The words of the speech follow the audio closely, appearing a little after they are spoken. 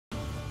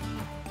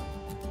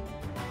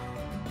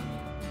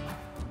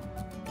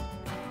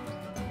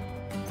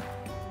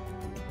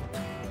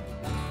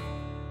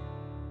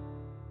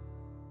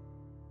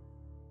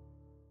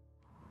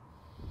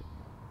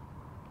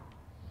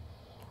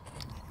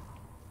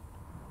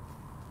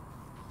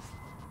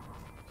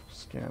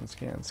Scan,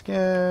 scan,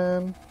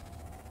 scan.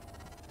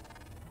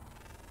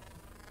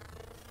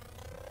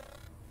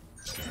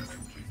 Scan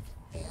complete.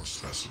 More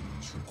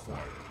specimens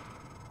required.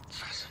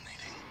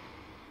 Fascinating.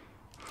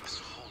 It's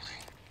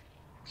holding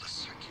the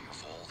psyche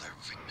of all their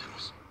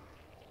victims.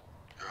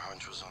 Your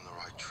hunch was on the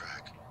right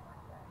track.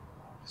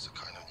 It's a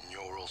kind of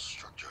neural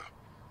structure.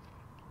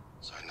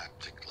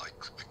 Synaptic-like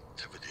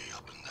activity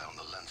up and down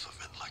the length of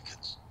it, like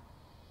it's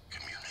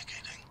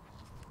communicating.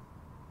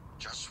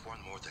 Just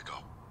one more to go.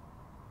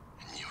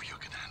 I knew you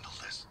could handle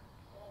this.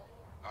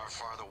 Our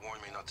father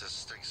warned me not to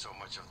stake so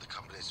much of the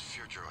company's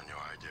future on your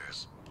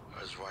ideas.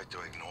 I was right to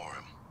ignore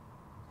him.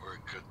 We're a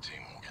good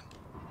team, Morgan.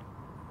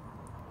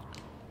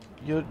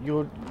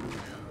 You're...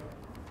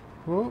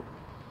 Whoa.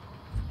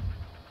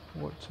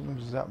 What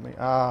does that mean?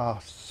 Ah,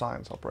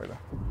 science operator.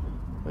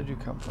 Where'd you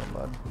come from,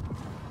 bud?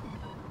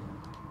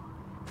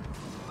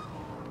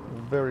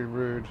 Very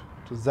rude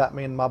to zap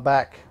me in my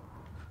back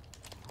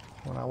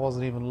when I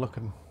wasn't even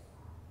looking.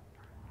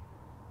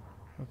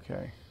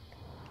 Okay.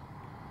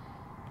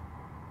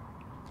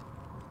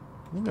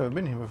 I've never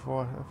been here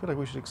before. I feel like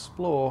we should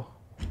explore.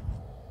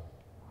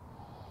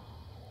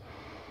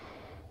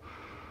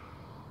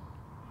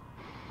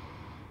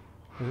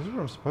 Is this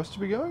where I'm supposed to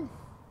be going?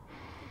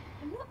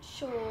 I'm not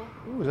sure.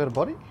 Ooh, is that a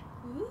body?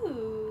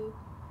 Ooh.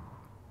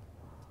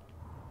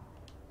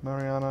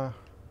 Mariana.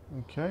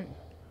 Okay.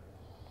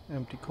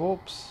 Empty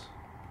corpse.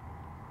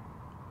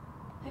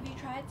 Have you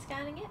tried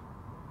scanning it?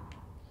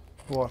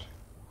 What?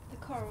 The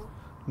coral.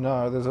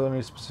 No, there's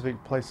only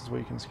specific places where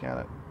you can scan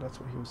it. That's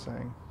what he was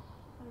saying.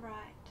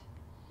 Right.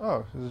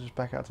 Oh, this is just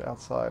back out to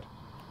outside.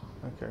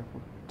 Okay,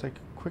 we'll take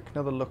a quick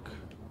another look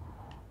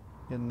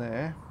in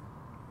there.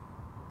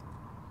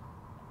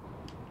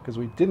 Because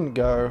we didn't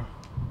go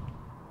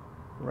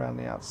around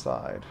the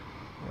outside.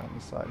 Around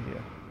the side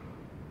here.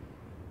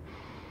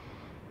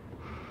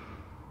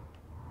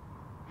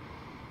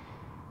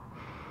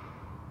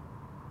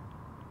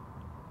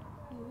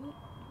 Ooh.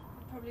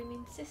 That probably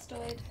means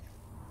cystoid.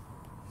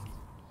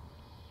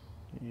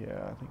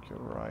 Yeah, I think you're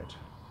right.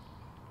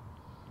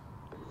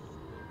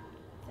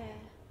 There.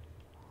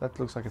 That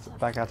looks like it's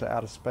back out to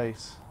outer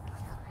space. It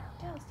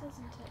does,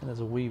 doesn't it? And there's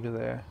a weaver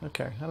there.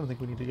 Okay, I don't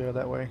think we need to go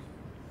that way.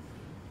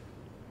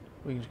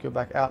 We can just go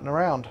back out and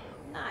around.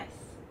 Nice.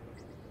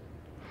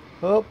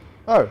 Oh,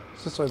 oh,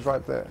 cystoid's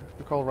right there.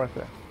 The coral right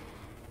there.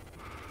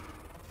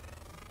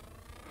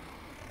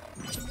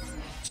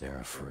 They're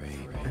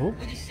afraid. Oh.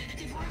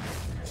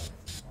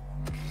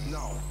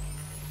 No.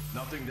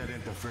 Nothing that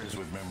interferes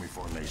with memory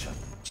formation.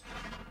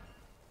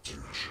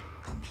 Search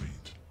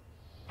complete.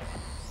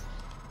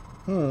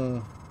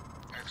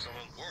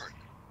 Excellent work.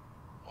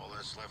 All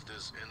that's left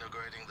is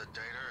integrating the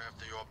data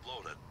after you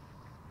upload it.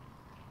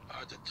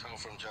 Hard to tell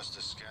from just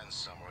a scan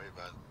summary,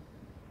 but...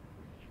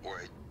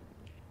 Wait.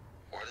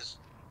 What is...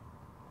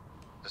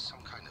 There's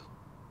some kind of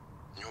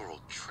neural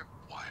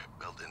tripwire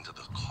built into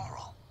the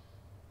coral.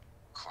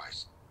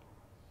 Christ.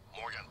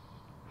 Morgan,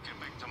 get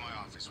back to my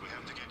office. We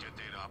have to get your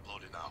data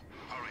uploaded now.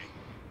 Hurry.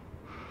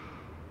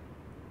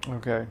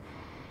 Okay.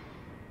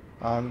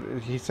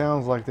 He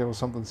sounds like there was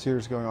something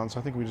serious going on, so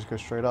I think we just go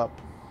straight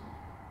up.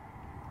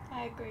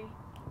 I agree.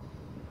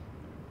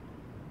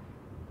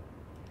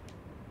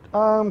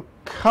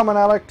 Come on,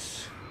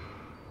 Alex.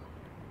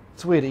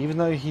 It's weird, even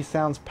though he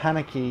sounds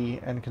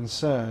panicky and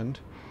concerned,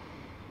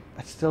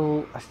 I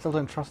still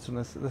don't trust him.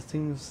 It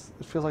feels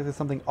like there's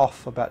something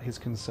off about his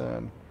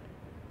concern.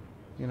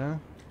 You know?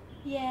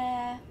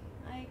 Yeah,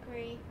 I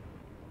agree.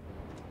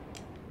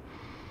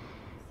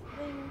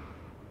 Something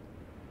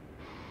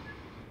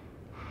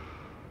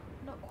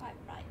not quite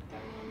right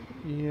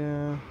going on.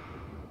 Yeah.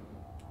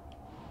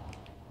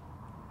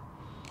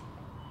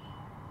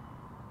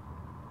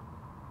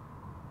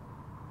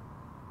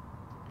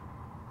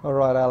 All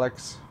right,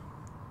 Alex.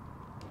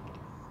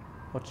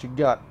 What you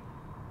got?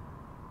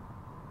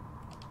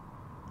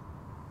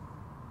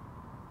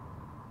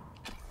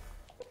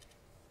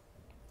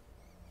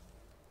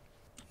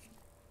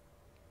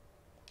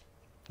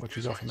 What you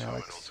Use got my from terminal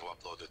Alex? to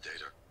upload the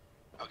data.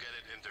 I'll get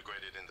it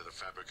integrated into the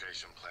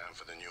fabrication plan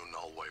for the new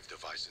null wave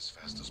device as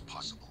fast as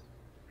possible.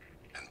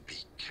 And be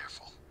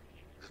careful.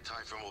 The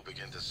Typhon will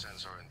begin to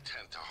sense our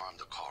intent to harm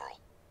the coral.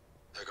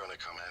 They're gonna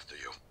come after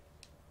you.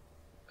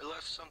 I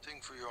left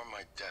something for you on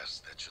my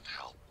desk that should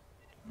help.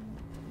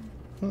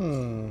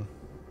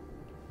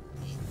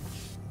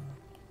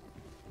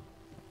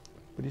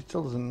 But he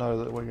still doesn't know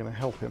that we're going to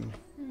help him.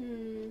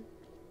 Hmm.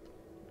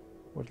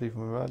 What leave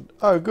him around?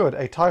 Oh, good.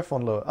 A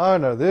Typhon lure. Oh,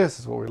 no. This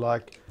is what we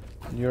like.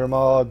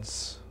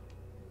 Neuromods.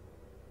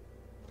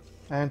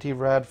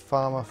 Anti-rad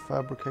pharma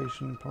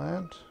fabrication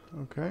plant.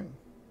 Okay.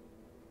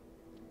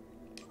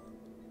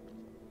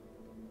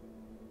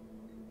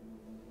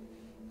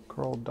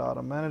 Coral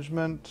data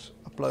management.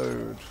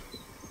 Upload.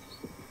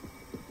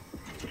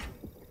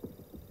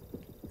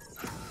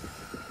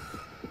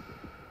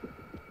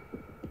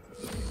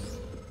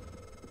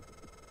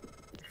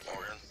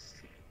 Morgan,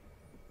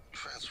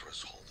 transfer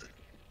is halted.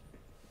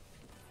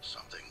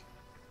 Something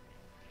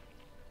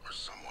or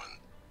someone.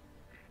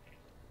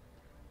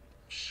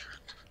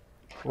 Shit.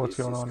 What's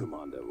going on? This is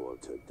Commander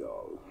Walter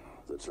Dahl.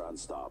 The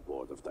TranStar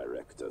Board of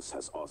Directors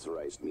has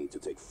authorized me to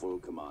take full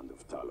command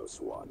of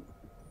Talos 1.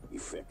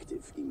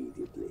 Effective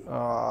immediately.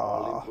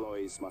 All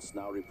employees must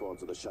now report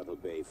to the shuttle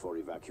bay for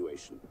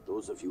evacuation.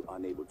 Those of you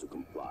unable to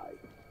comply,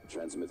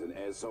 transmit an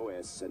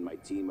SOS and my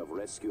team of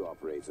rescue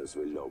operators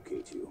will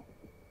locate you.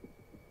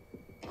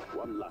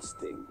 One last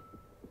thing.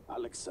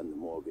 Alex and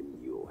Morgan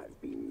Yu have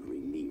been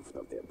relieved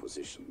of their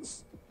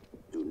positions.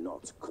 Do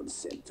not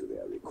consent to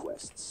their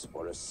requests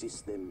or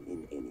assist them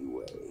in any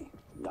way.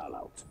 Dahl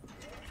out.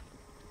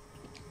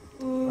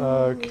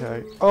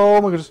 Okay.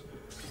 Oh my goodness.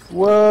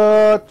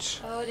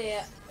 What? Oh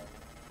dear.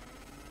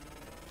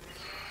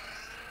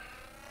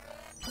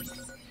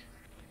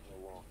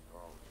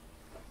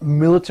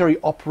 Military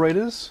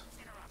operators?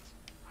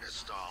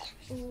 It's Dahl.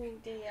 Oh He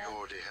dear.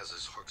 already has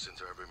his hooks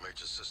into every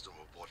major system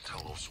aboard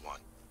Talos 1.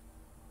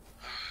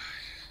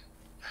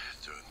 I have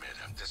to admit,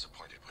 I'm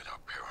disappointed with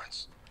our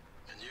parents.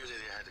 I knew that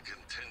they had a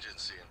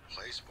contingency in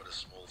place, but a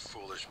small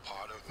foolish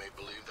part of me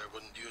believed they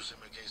wouldn't use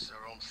him against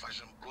their own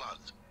flesh and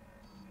blood.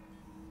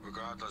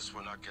 Regardless,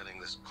 we're not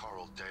getting this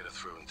coral data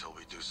through until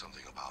we do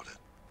something about it.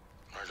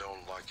 I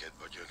don't like it,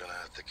 but you're gonna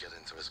have to get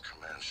into his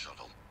command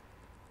shuttle.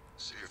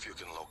 See if you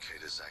can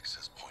locate his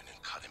access point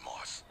and cut him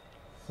off.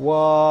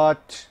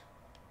 What?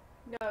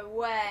 No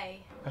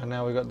way. And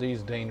now we got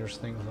these dangerous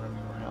things running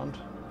around.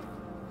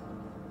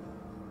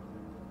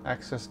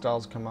 Access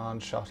Dahl's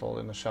command shuttle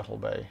in the shuttle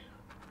bay.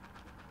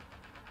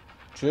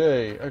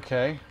 Gee,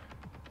 okay.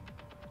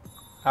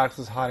 Alex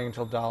is hiding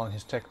until Dahl and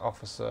his tech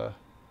officer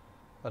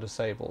are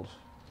disabled.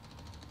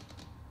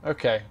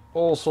 Okay,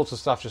 all sorts of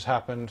stuff just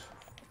happened.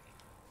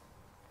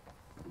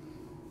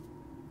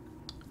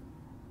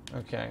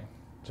 Okay,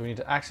 so we need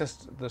to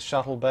access the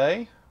shuttle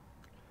bay.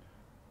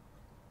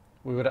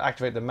 We've got to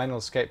activate the manual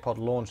escape pod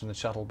launch in the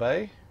shuttle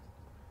bay.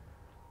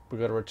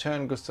 We've got to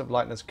return Gustav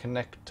Leitner's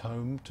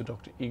connectome to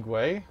Dr.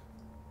 Igwe.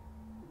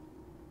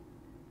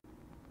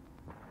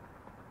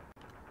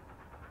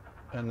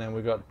 And then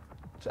we've got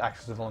to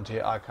access the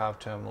volunteer archive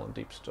terminal and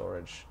deep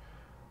storage.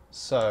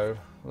 So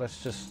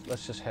let's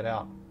just head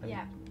out. And,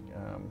 Yeah.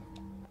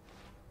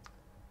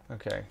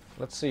 Okay,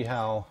 let's see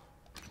how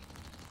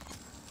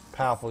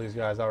powerful these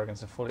guys are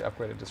against a fully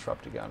upgraded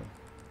disruptor gun.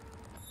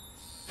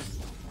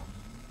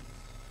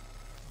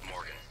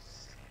 Morgan,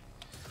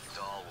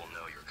 Dahl will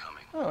know you're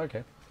coming. Oh,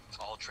 okay.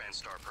 All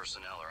TranStar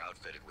personnel are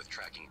outfitted with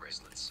tracking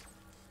bracelets.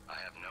 I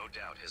have no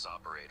doubt his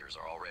operators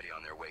are already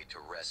on their way to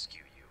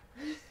rescue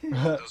you.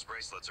 Those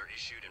bracelets are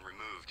issued and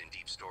removed in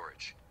deep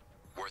storage.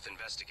 Worth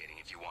investigating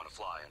if you want to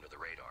fly under the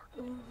radar.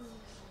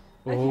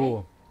 Ooh.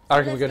 Okay. I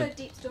reckon Let's we go got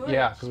deep storage.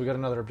 yeah, because we got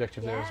another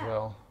objective there as Yeah.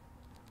 well.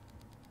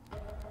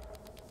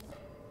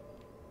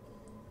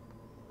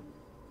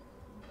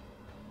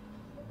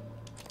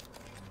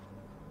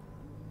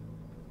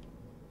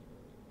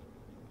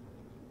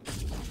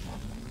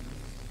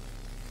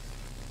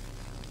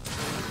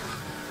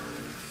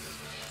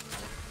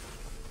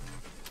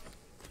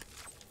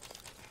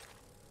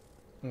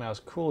 Now, as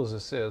cool as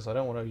this is, I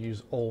don't want to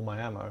use all my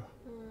ammo.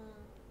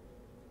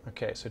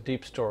 Okay, so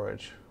deep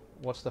storage.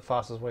 What's the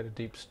fastest way to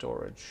deep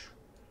storage?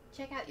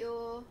 Check out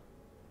your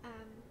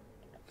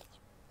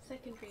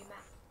secondary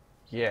map.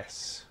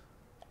 Yes.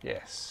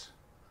 Yes.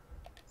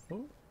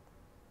 Ooh.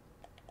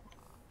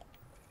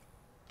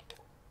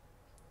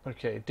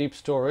 Okay, deep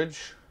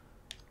storage.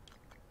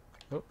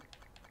 Oh.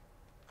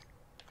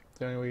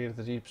 The only way to get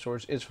to the deep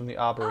storage is from the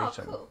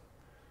Arboretum. Oh, cool.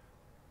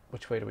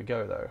 Which way do we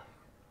go, though?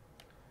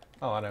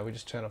 Oh, I know, we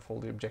just turn off all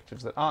the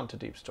objectives that aren't to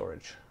deep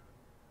storage.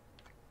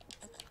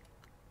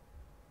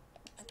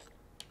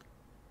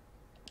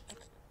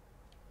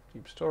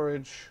 Deep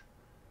storage.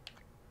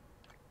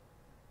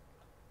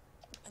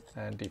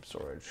 And deep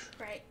storage.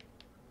 Great.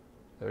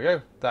 There we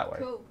go, that way.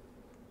 Cool.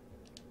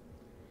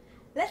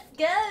 Let's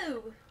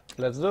go!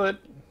 Let's do it.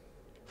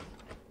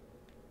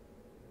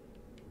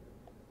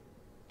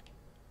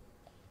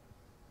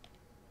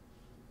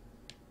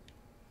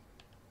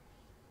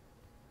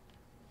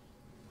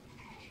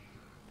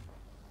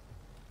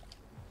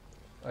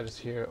 I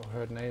just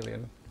heard an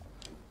alien.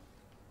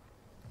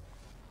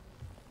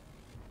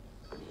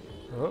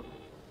 Oh,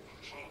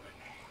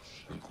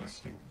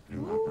 Requesting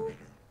new operator.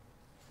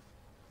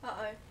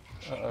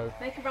 Uh-oh. uh-oh.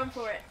 Make a run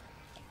for it.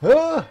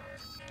 Ah!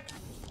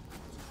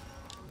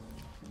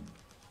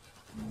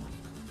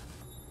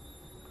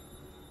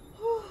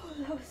 Whew,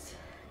 that was...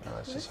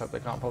 Let's just hope they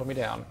can't pull me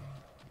down.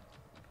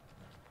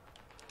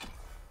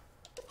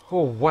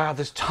 Oh wow,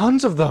 there's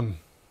tons of them!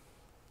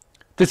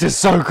 This is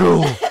so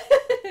cool!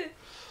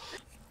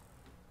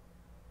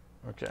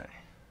 Okay.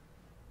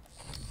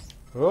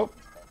 Oh,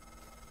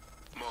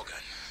 Morgan,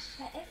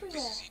 They're everywhere.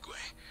 this is Igwe.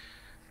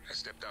 I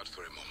stepped out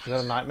for a moment. is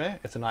that a nightmare?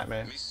 It's a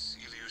nightmare. Miss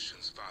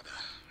Ilyushin's father,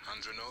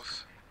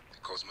 Andronov, the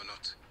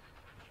cosmonaut,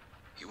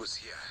 he was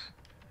here.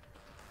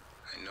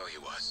 I know he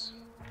was.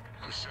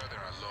 I'm sure there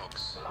are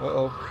logs,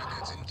 Uh-oh.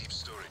 records in deep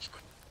storage,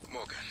 but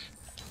Morgan,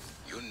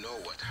 you know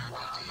what happened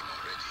to him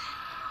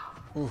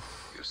already.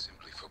 Oof. You've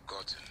simply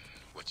forgotten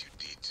what you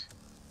did.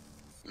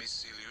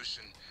 Miss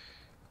Ilyushin,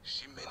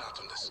 she may not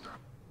understand.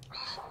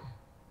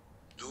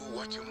 Do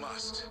what you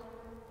must.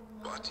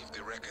 But if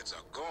the records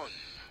are gone,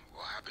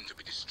 or happen to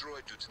be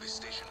destroyed due to the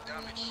station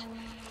damage,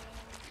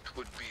 it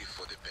would be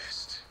for the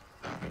best.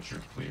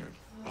 Aperture cleared.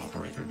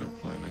 Operator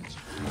deployment.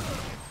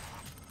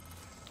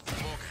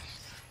 Morgan,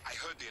 I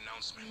heard the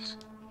announcement.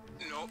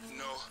 No,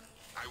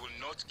 I will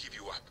not give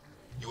you up.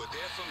 You are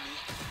there for me,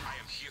 I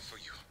am here for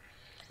you.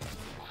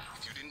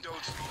 If you'd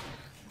indulge me,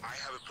 I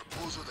have a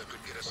proposal that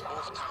could get us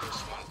off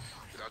Talos 1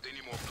 without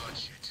any more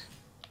bloodshed.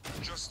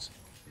 Just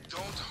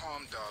don't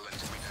harm Dahl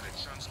until we've had a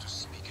chance to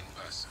speak in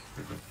person.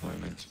 The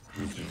deployment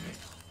resuming.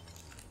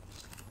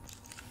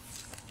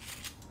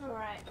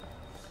 Alright.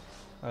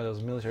 Oh, there was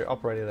a military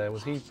operator there.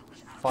 Was he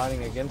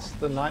fighting against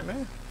the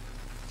Nightmare?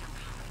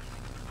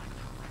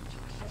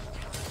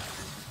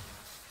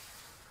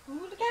 Ooh,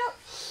 look out!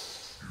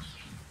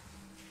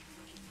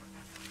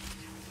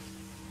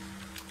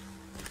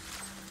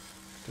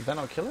 Did that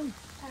not kill him?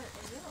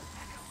 Apparently not.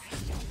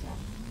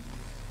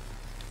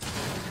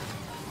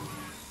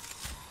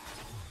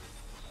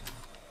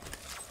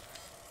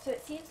 So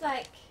it seems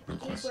like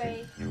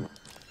Igwe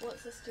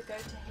wants us to go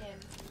to him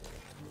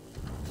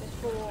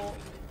before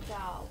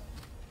Dahl.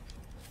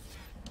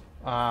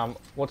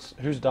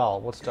 Who's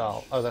Dahl? What's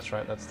Dahl? Oh, that's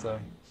right. That's the.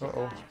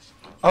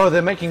 Oh,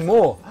 they're making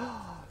more.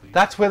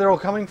 That's where they're all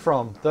coming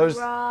from. Those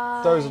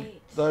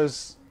fabricated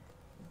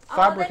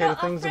they're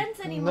not things. our friends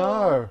anymore.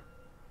 No.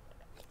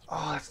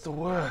 Oh, that's the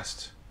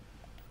worst.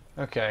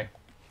 Okay.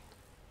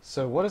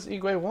 So what does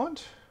Igwe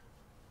want?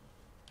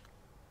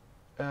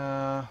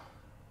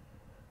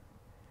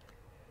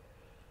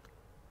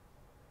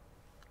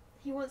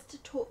 He wants to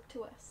talk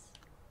to us.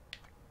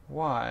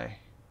 Why?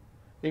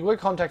 Igwe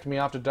contacted me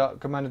after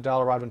Commander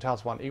Dahl arrived on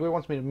Talos 1. Igwe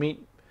wants me to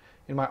meet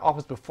in my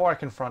office before I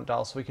confront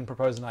Dahl so we can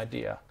propose an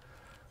idea.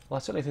 Well, I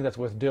certainly think that's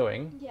worth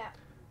doing. Yeah.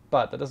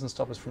 But that doesn't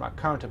stop us from our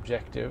current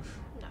objective.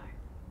 No.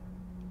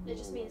 It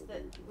just means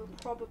that we'll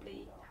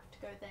probably have to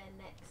go there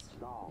next.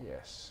 Dahl,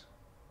 Yes.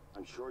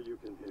 I'm sure you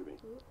can hear me.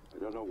 I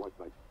don't know what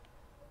the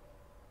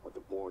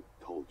board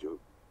told you,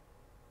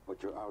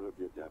 but you're out of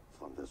your depth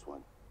on this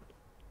one.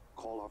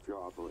 Call off your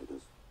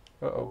operators.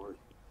 Uh-oh. Or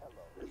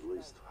at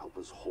least help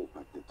us hold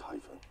back the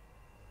Typhon.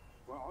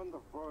 We're on the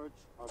verge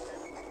of...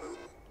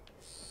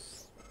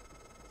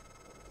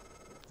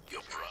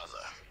 Your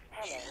brother,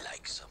 he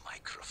likes a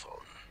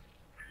microphone,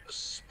 a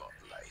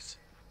spotlight.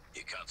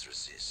 You can't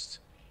resist,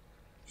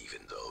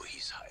 even though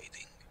he's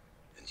hiding.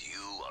 And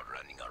you are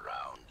running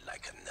around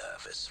like a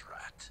nervous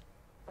rat.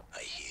 I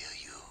hear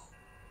you,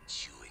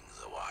 chewing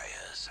the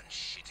wires and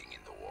shitting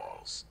in the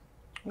walls.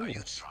 Are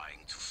you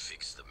trying to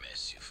fix the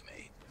mess you've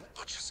made,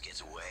 or just get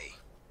away?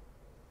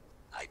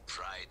 I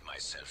pride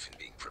myself in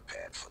being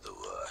prepared for the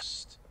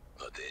worst,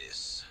 but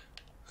this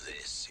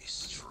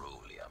is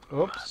truly a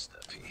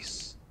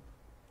masterpiece.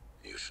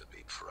 You should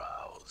be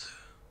proud.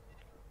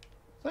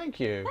 Thank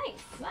you.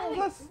 Thanks.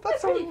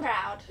 That's I'm pretty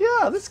proud.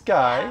 Yeah, this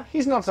guy, Yeah.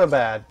 he's not so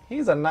bad.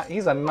 He's a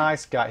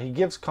nice guy. He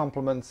gives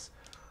compliments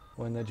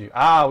when they're due.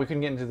 Ah, we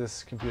couldn't get into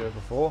this computer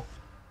before,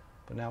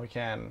 but now we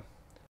can.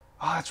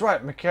 Ah, that's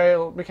right,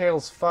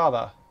 Mikhail's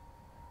father.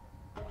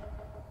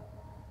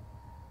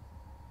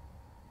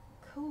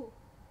 Cool.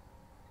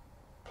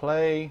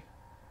 Play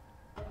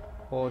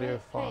audio Play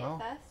it file.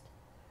 first.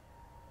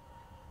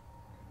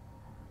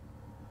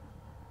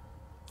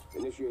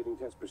 Initiating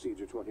test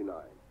procedure 29.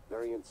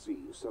 Variant C,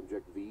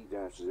 subject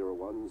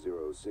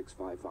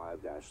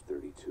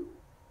V-010655-32.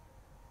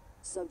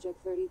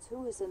 Subject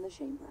 32 is in the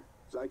chamber.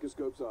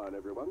 Psychoscopes on,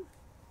 everyone.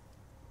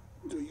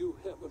 Do you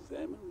have a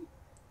family?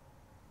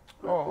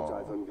 The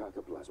Typhon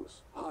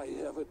Cacoplasmus. I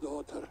have a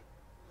daughter.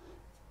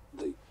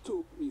 They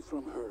took me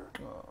from her.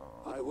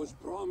 I was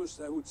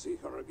promised I would see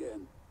her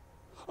again.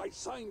 I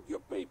signed your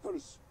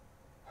papers.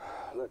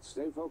 Let's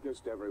stay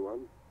focused,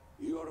 everyone.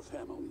 Your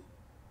family.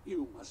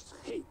 You must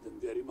hate them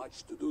very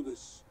much to do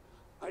this.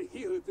 I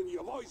hear it in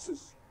your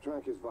voices.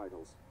 Track his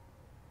vitals.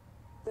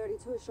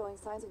 32 is showing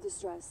signs of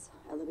distress.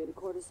 Elevated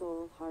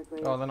cortisol, heart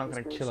rate. Oh, they're not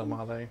going to kill him,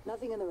 are they?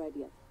 Nothing in the red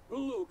yet.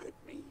 Look at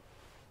me.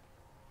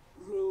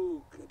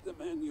 Look at the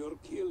man you're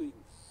killing.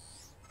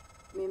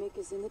 Mimic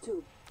is in the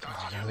tube.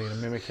 Oh, they're going to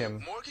mimic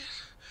him. Morgan?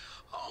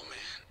 Oh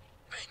man,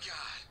 thank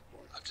God.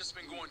 I've just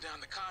been going down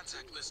the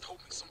contact list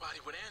hoping somebody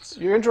would answer.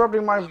 You're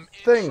interrupting my I'm in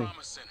thing.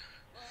 Trauma Center.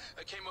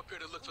 I came up here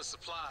to look for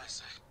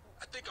supplies.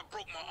 I think I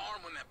broke my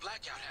arm when that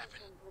blackout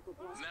happened.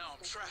 Now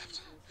I'm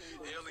trapped.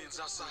 Aliens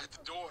outside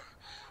the door.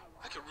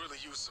 I could really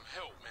use some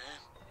help,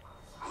 man.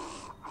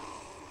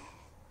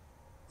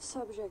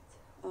 Subject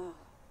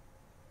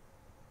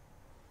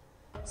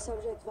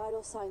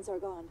vital signs are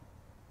gone.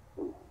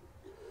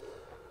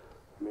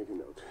 Make a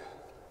note.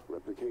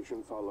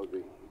 Replication followed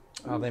the...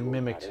 Oh, they usual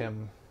mimicked pattern.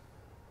 him.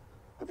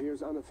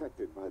 Appears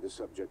unaffected by the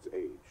subject's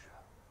age.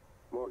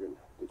 Morgan,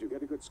 did you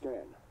get a good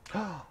scan?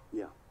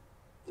 Yeah.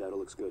 Data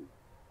looks good.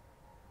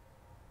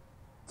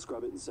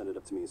 Scrub it and send it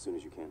up to me as soon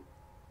as you can.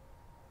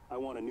 I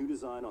want a new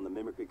design on the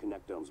mimicry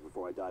connectomes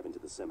before I dive into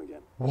the sim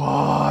again.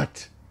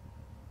 What?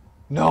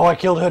 No, I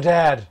killed her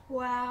dad.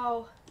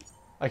 Wow.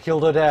 I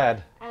killed her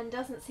dad. And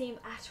doesn't seem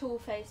at all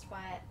phased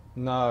by it.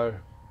 No.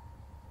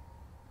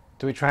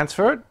 Do we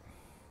transfer it?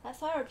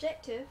 That's our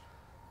objective.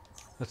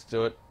 Let's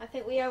do it. I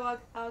think we owe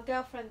our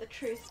girlfriend the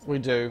truth. We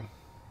do.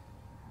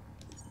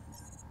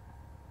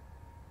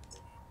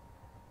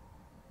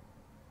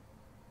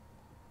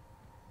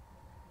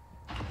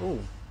 Ooh.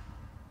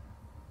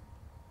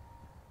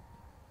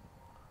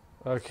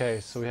 Okay,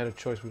 so we had a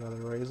choice. We either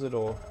raise it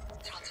or...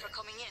 Transfer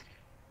coming in.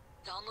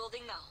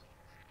 Downloading now.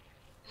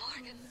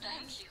 Morgan,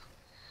 thank you.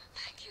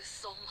 Thank you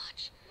so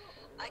much.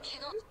 I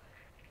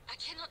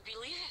cannot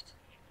believe it.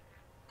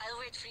 I'll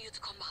wait for you to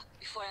come back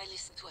before I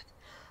listen to it.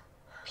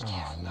 Be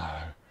careful. Oh no.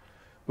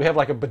 We have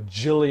like a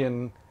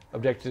bajillion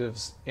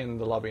objectives in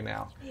the lobby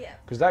now. Yeah.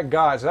 Because that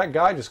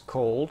guy just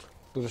called,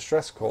 the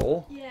distress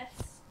call. Yes.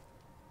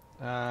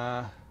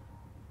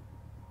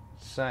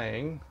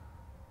 Saying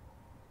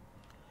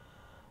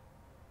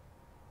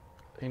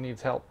he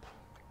needs help,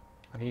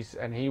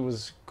 and he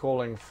was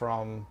calling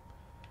from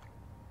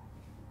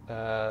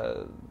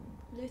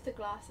Luther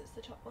Glass. It's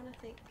the top one, I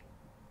think.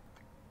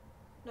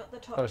 Not the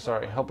top. Oh,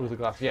 sorry, one. help Luther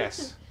Glass.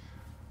 Yes.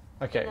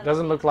 Okay, it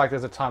doesn't look like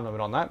there's a time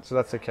limit on that, so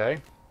that's okay.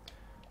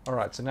 All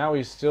right, so now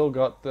we've still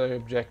got the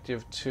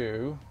objective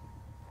 2.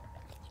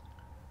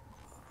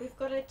 We've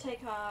got to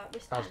take our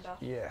wristband off.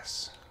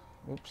 Yes.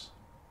 Oops.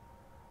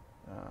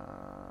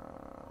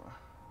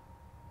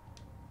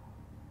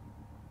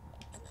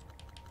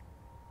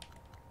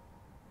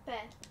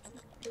 There.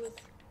 It was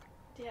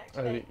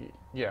deactivated.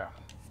 Yeah.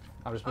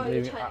 I'm just you're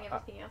leaving. turning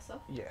everything else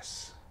off?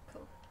 Yes.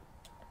 Cool.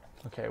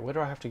 Okay, where do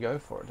I have to go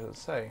for it? Does it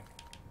say?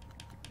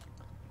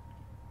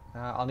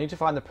 I'll need to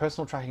find the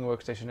personal tracking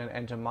workstation and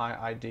enter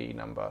my ID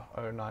number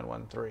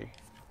 0913.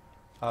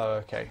 Oh,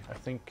 okay. I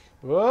think.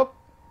 Whoop.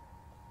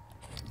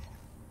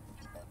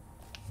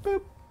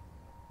 Boop.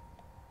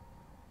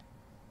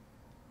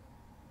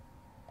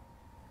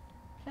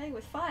 Playing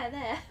with fire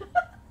there.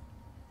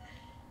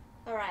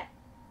 Alright.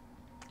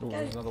 Oh,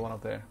 there's another one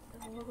up there.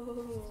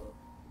 Ooh.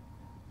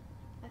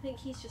 I think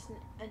he's just an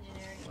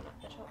engineering one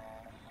up the top.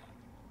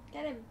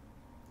 Get him!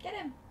 Get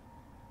him!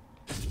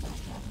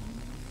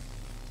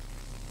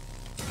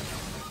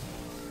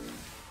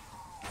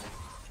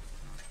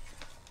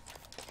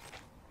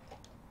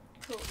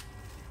 Cool.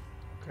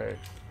 Okay,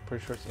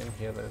 pretty sure it's in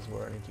here. That is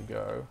where I need to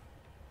go.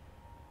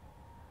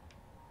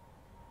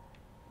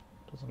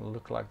 Doesn't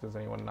look like there's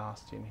anyone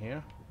nasty in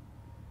here.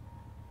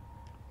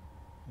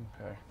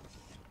 Okay.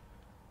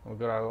 We've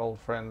got our old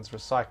friends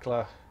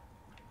Recycler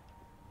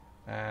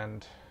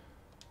and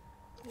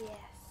yes,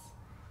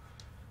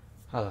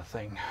 other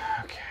thing.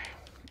 Okay.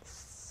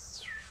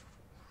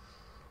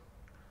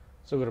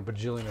 Still got a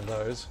bajillion of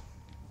those.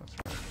 That's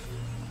right.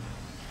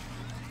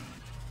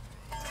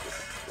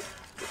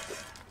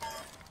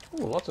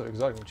 Ooh, lots of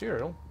exotic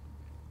material.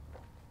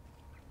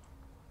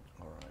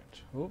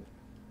 Alright. Ooh.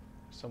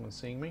 Someone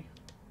seeing me?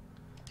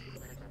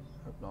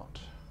 Hope not.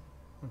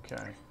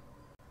 Okay.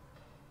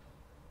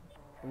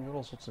 We've got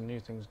all sorts of new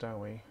things, don't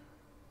we?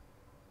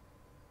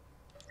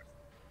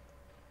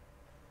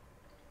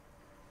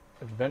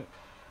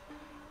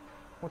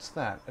 What's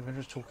that?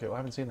 Adventurers Toolkit. I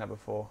haven't seen that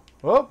before.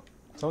 Oh!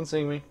 Someone's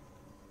seeing me.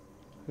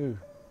 Who?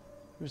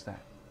 Who's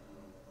that?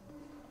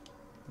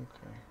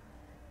 Okay.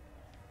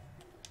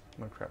 I'm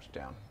gonna crouch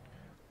down.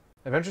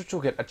 Adventurers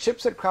Toolkit. A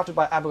chipset crafted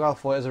by Abigail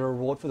Foy as a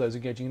reward for those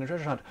engaging in a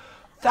treasure hunt.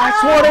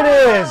 That's what it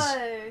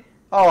is!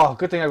 Oh,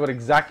 good thing I got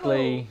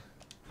exactly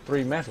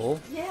 3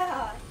 metal.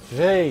 Yeah.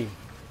 Gee.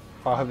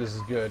 Oh, I hope this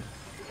is good.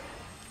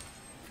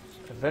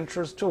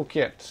 Adventurers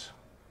Toolkit.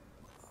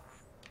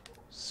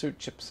 Suit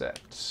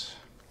chipset.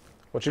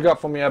 What you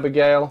got for me,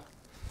 Abigail?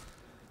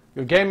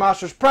 Your Game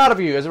Master is proud of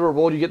you. As a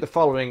reward, you get the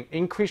following.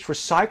 Increased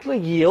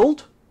recycler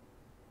yield.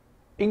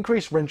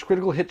 Increased range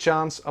critical hit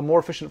chance. A more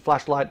efficient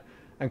flashlight.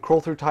 And crawl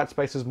through tight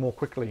spaces more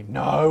quickly.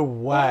 No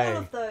way. All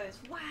of those.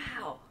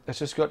 Wow. It's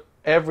just got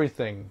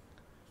everything.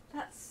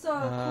 That's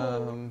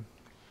so cool.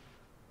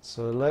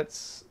 So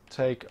let's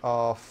take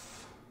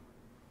off...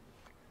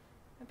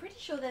 I'm pretty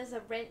sure there's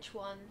a wrench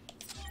one.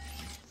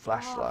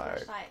 Flashlight.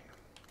 Oh, flashlight.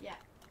 Yeah.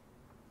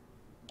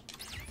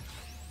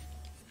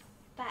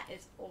 That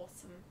is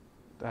awesome.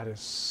 That is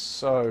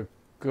so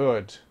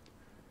good.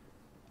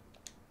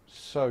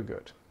 So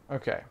good.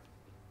 Okay.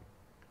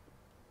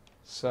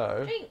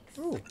 So... Drinks.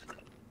 Ooh.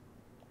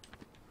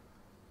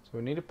 So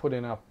we need to put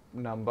in a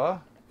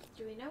number.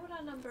 Do we know what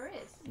our number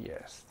is?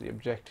 Yes, the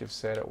objective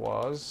said it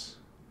was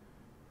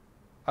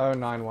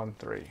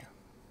 0913.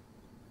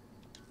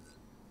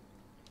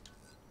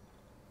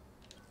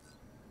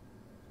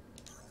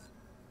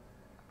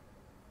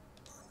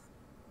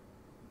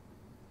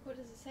 What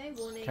does it say?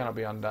 Warning. Cannot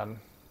be undone.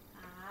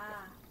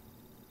 Ah.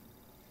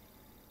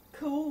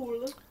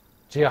 Cool.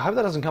 Gee, I hope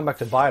that doesn't come back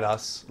to bite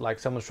us. Like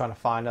someone's trying to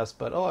find us,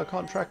 but oh, I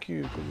can't track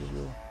you because of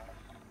your...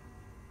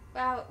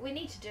 Well, we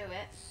need to do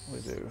it. We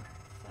do.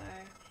 So.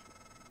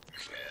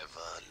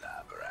 Clever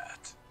lab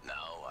rat.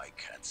 Now I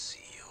can't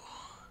see you.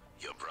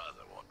 Your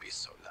brother won't be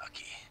so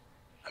lucky.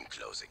 I'm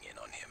closing in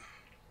on him.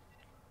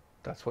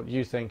 That's what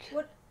you think.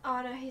 What?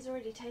 Oh no, he's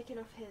already taken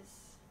off his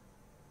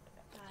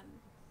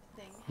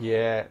thing.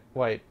 Yeah.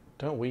 Wait,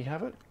 don't we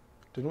have it?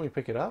 Didn't we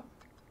pick it up?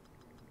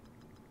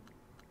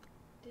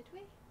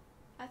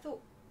 I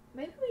thought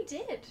maybe we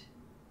did.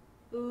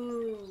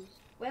 Ooh,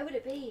 where would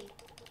it be?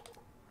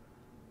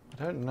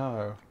 I don't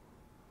know.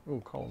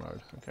 Ooh, coal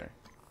node. Okay.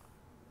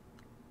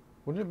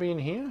 Wouldn't it be in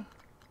here?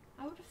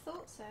 I would have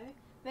thought so.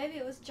 Maybe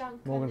it was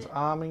junk. Morgan's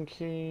arming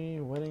key,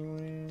 wedding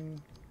ring.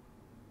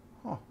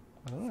 Oh,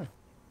 I don't know.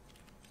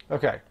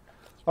 Okay.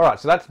 Alright,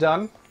 so that's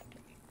done.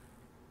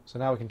 So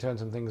now we can turn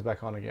some things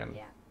back on again.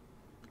 Yeah.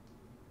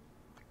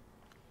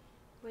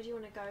 Where do you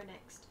want to go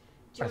next?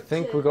 I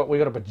think we got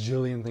a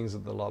bajillion things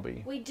at the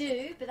lobby. We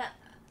do, but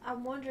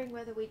I'm wondering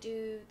whether we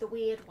do the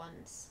weird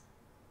ones.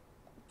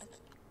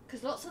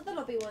 Because lots of the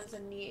lobby ones are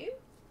new.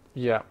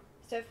 Yeah.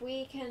 So if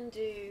we can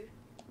do...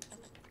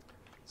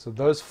 So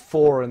those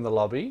 4 in the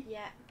lobby.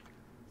 Yeah.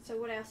 So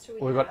what else do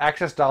we We've have? got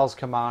Access Dahl's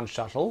command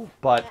shuttle,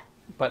 but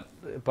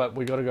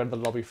we got to go to the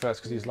lobby first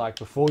because he's like,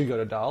 before you go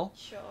to Dahl.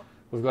 Sure.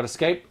 We've got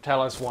Escape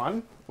Talos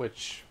 1,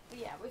 which...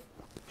 Yeah, we've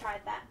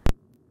tried that.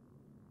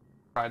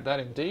 Tried that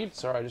indeed.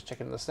 Sorry, just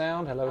checking the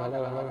sound. Hello,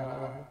 hello, hello,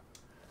 hello.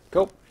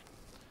 Cool.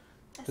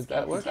 Did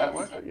that work? That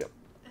worked? Yep.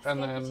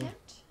 And then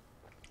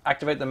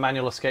activate the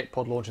manual escape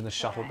pod launch in the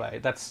shuttle bay.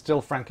 That's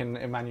still Frank and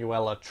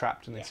Emanuela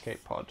trapped in the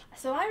escape pod.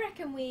 So I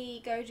reckon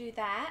we go do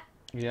that.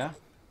 Yeah.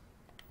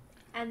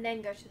 And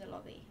then go to the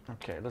lobby.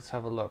 Okay, let's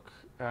have a look.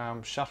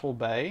 Shuttle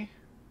bay.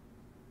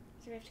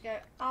 So we have to go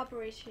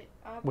Arboretum.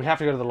 We have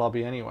to go to the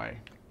lobby anyway.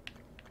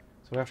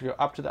 So we have to go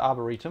up to the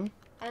Arboretum.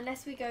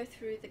 Unless we go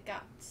through the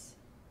guts.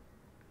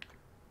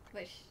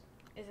 Which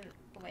isn't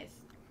always...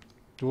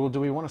 Do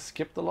we want to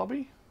skip the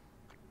lobby?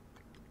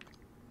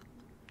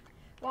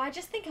 Well, I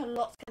just think a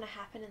lot's going to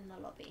happen in the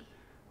lobby.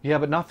 Yeah,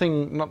 but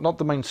nothing, not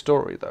the main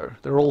story though.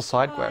 They're all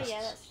side quests. Oh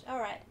yeah, that's...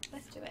 Alright,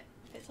 let's do it.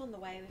 If it's on the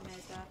way, we may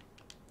as well.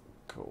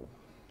 Cool.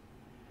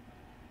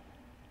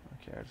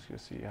 Okay, I'm just going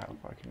to see how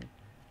I can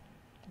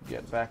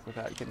get back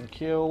without getting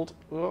killed.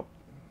 Whoop.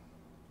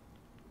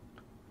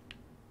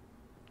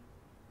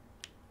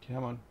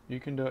 Come on,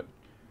 you can do it.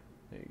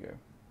 There you go.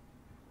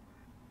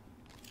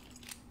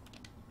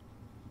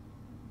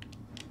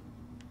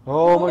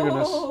 Oh my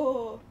goodness.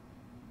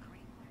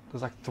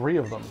 There's like 3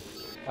 of them.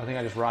 I think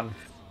I just run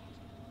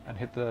and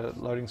hit the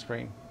loading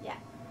screen. Yeah.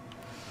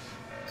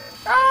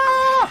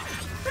 Ah!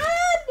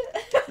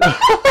 Run!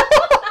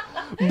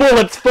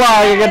 Bullets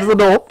flying against the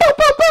door. Pow,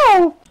 pow,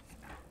 pow!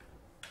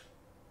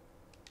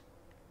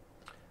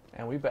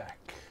 And we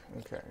back.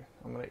 Okay,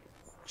 I'm gonna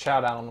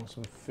chow down on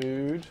some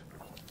food.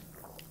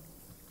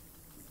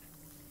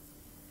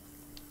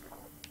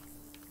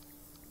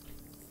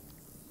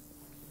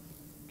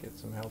 Get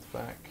some health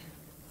back.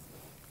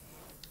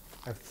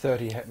 I have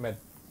 30 med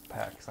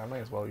packs. I may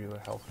as well use a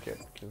health kit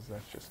because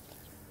that's just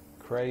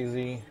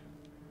crazy.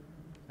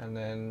 And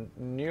then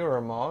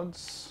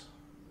neuromods.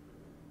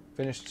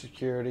 Finished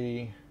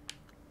security.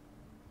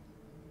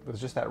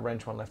 There's just that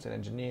wrench one left in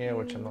engineer,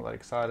 which I'm not that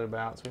excited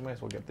about. So we may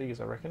as well get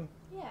these, I reckon.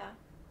 Yeah.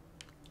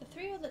 The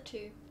 3 or the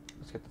 2?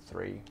 Let's get the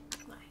 3.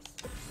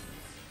 Nice.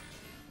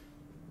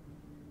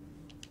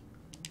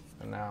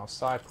 And now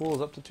psi pool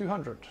is up to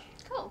 200.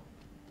 Cool.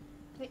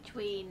 Which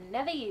we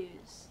never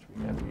use. Which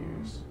we never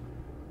use.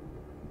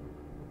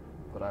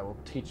 But I will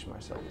teach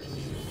myself to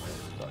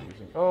start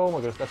using. Oh my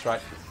goodness, that's right.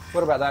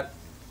 What about that?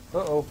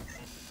 Uh-oh.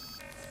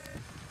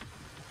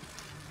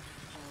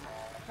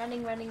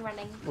 Running, running,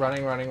 running.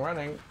 Running, running,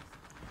 running.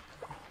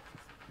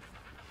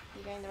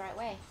 You're going the right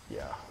way.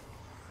 Yeah.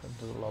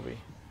 Into the lobby.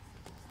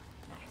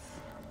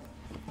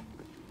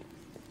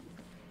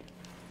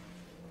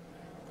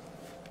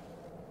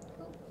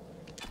 Cool.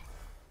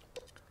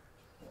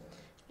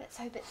 Let's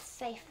hope it's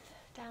safe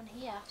down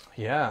here.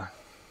 Yeah.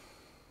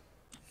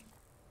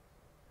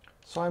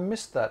 So I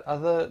missed that. Are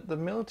the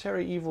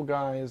military evil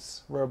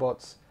guys,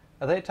 robots,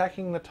 are they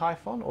attacking the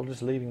Typhon or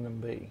just leaving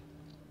them be?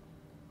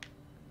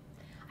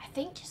 I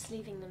think just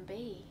leaving them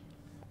be.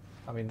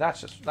 I mean, that's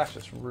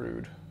just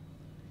rude.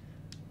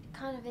 It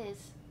kind of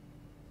is.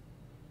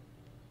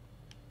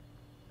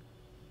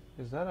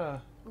 Is that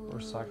a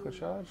recycler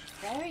charge?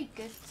 Very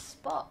good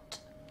spot.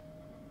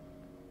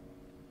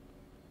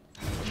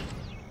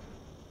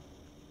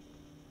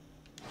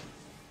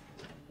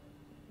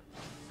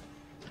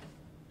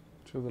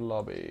 To the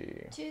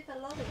lobby. To the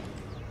lobby.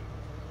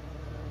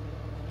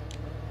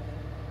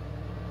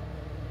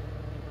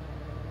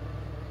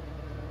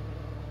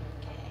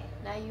 Okay,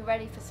 now you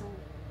ready for some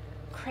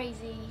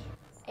crazy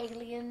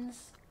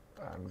aliens?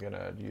 I'm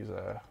gonna use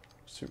a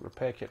suit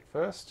repair kit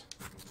first.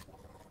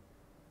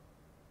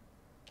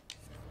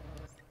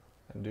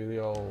 And do the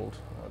old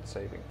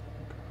saving.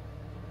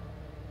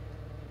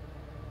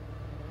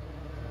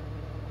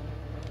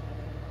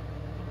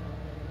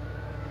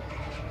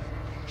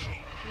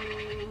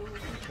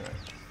 Okay.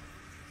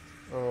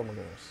 Oh my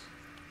goodness.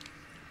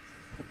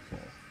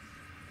 Okay.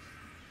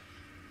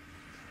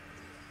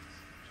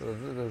 So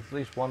there's at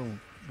least one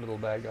little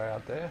bad guy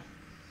out there.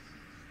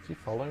 Is he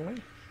following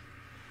me?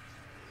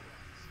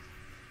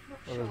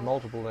 Oh, there's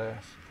multiple there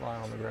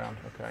lying on the ground.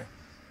 Okay.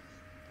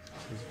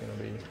 This is going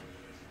to be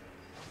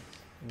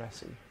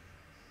messy.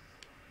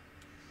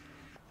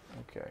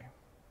 Okay.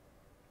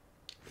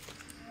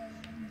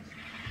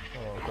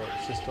 Oh, I've got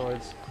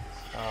cystoids.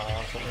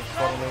 Oh, something's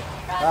spotting me.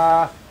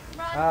 Ah.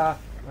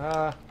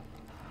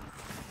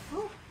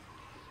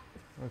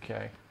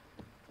 Okay.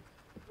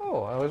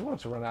 Oh, I always wanted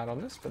to run out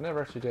on this, but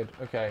never actually did.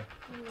 Okay.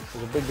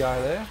 There's a big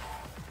guy there.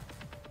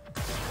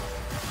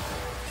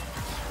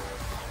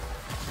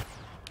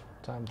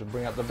 Time to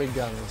bring out the big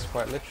guns,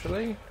 quite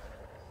literally.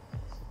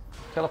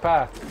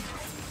 Telepath.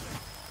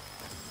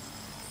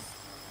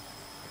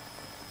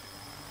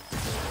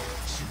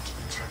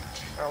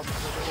 Ouch,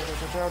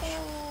 ouch, ouch, ouch.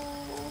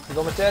 He's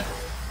almost dead.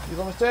 He's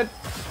almost dead.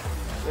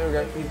 There we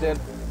go, he's dead.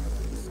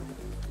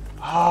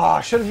 Ah,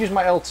 I should have used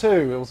my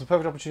L2. It was a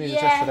perfect opportunity to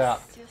test it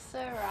out. Yes, you're so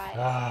right.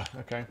 Ah,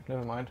 okay,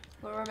 never mind.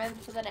 We'll remember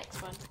for the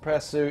next one. Repair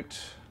suit.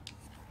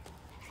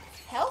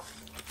 Health?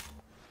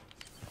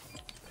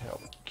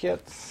 Health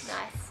kits.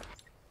 Nice.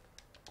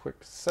 Quick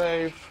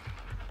save.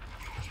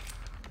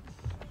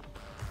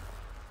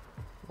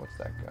 What's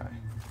that guy?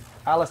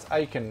 Alice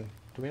Aiken.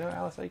 Do we know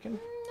Alice Aiken?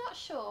 Not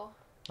sure.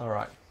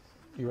 Alright.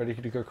 You ready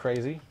to go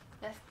crazy?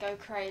 Let's go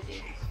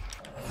crazy.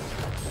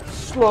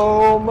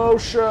 Slow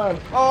motion!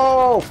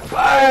 Oh,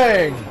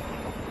 bang!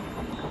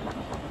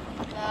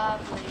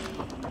 Lovely.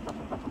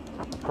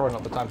 Probably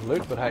not the time to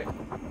loot, but hey.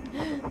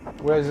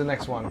 Where's the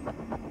next one?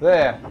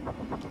 There!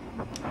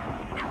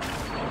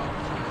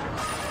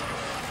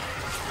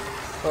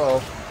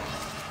 Uh-oh.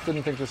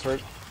 Didn't think this through.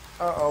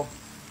 Uh-oh.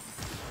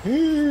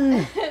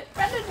 Brenda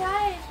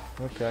died!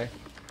 Okay.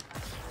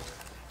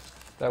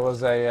 That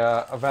was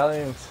a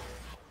valiant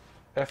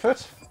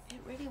effort. It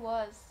really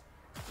was.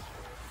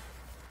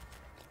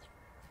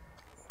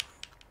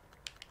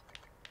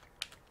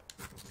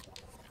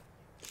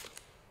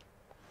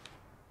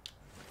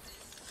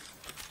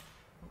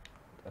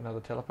 Another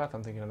telepath?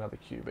 I'm thinking another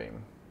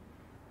Q-beam.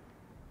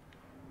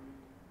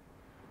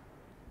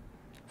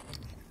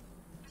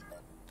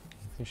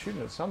 He's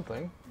shooting at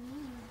something.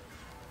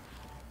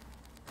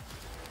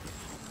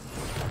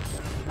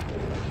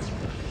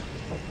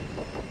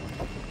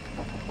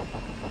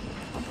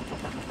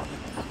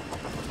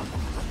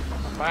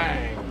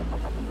 Bang!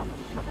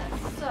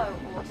 That's so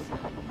awesome.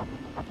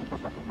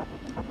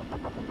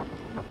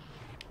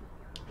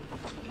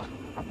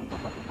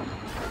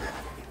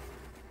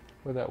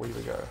 Where'd that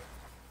weaver go?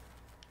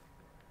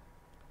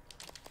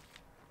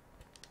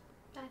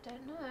 I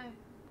don't know.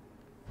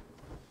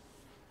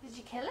 Did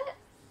you kill it?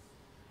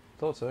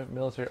 Thought so.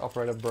 Military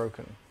operator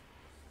broken.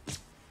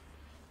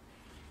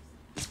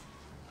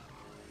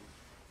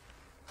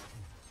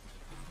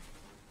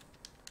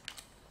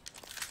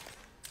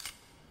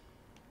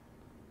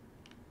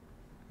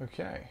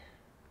 Okay.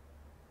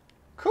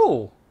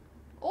 Cool!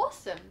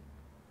 Awesome.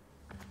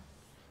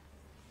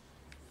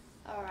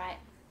 Alright.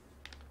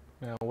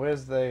 Now,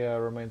 where's the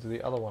remains of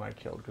the other one I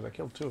killed? Because I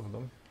killed two of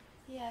them.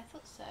 Yeah, I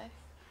thought so.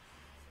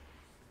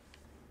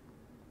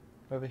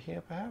 Over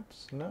here,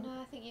 perhaps? No?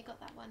 No, I think you got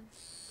that one.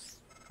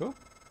 Cool.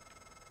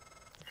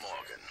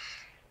 Morgan,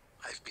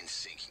 I've been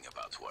thinking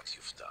about what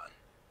you've done.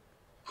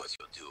 What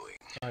you're doing.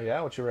 Oh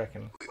yeah? What you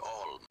reckon? We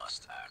all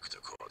must act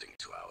according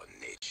to our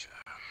nature.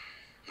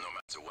 No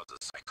matter what the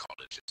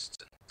psychologists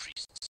and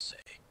priests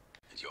say.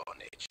 And your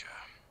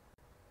nature.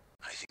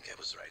 I think I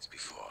was right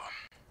before.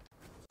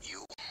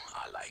 You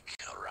are like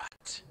a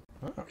rat.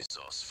 Oh.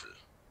 Resourceful,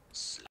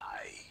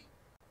 sly,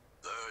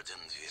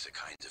 burdened with a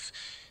kind of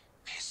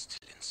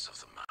pestilence of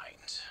the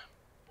mind.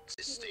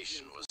 This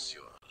station was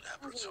your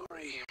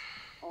laboratory,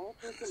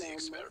 and the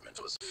experiment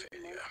was a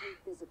failure.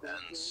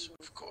 And,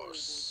 of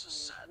course,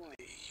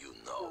 sadly, you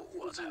know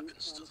what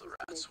happens to the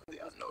rats when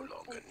they are no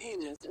longer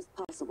needed.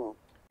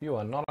 You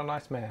are not a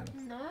nice man.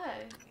 No.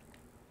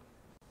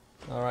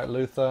 Alright,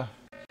 Luther.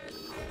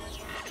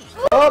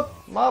 Oh!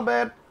 My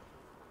bad!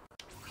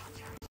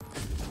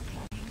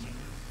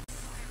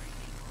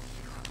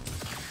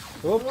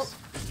 Oops.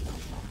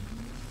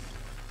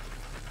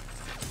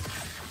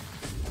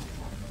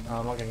 Oh,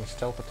 I'm not getting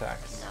stealth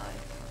attacks. No.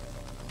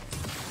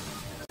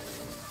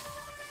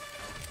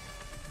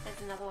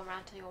 There's another one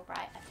round to your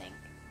right, I think.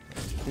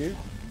 Thank you.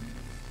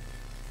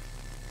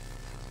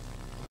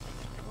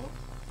 Oh.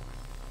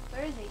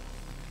 Where is he?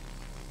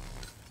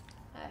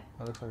 Oh.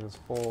 It looks like there's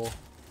 4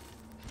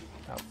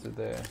 out through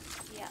there.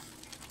 Yeah.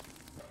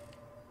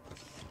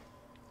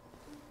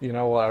 You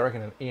know what? I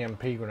reckon an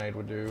EMP grenade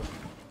would do.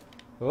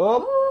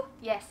 Oh! Ooh,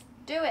 yes,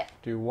 do it.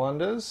 Do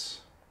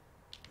wonders.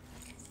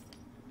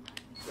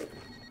 And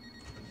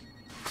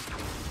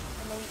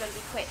then you gotta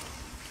be quick.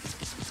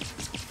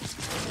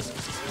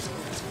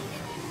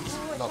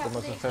 Ooh, Not the watch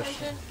most out for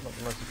efficient. Not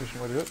the most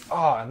efficient way to do it.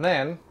 Oh, and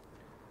then.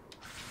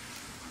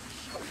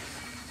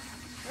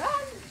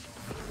 Run!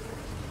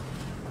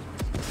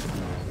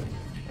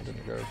 I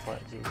didn't go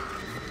quite good.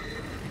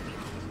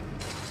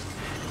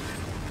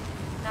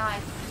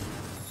 Nice.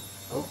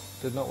 Oh,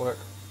 did not work.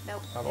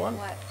 Nope, Other didn't one?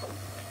 work.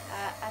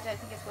 I don't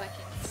think it's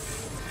working.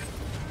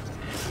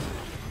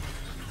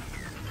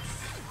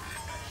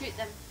 Shoot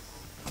them.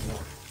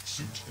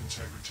 Suit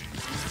integrity.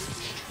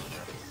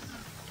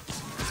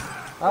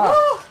 Ah!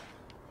 Ooh,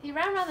 he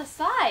ran around the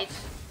side.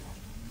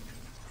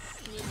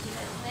 Sneaky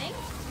little thing.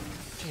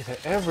 Gee,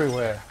 they're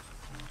everywhere.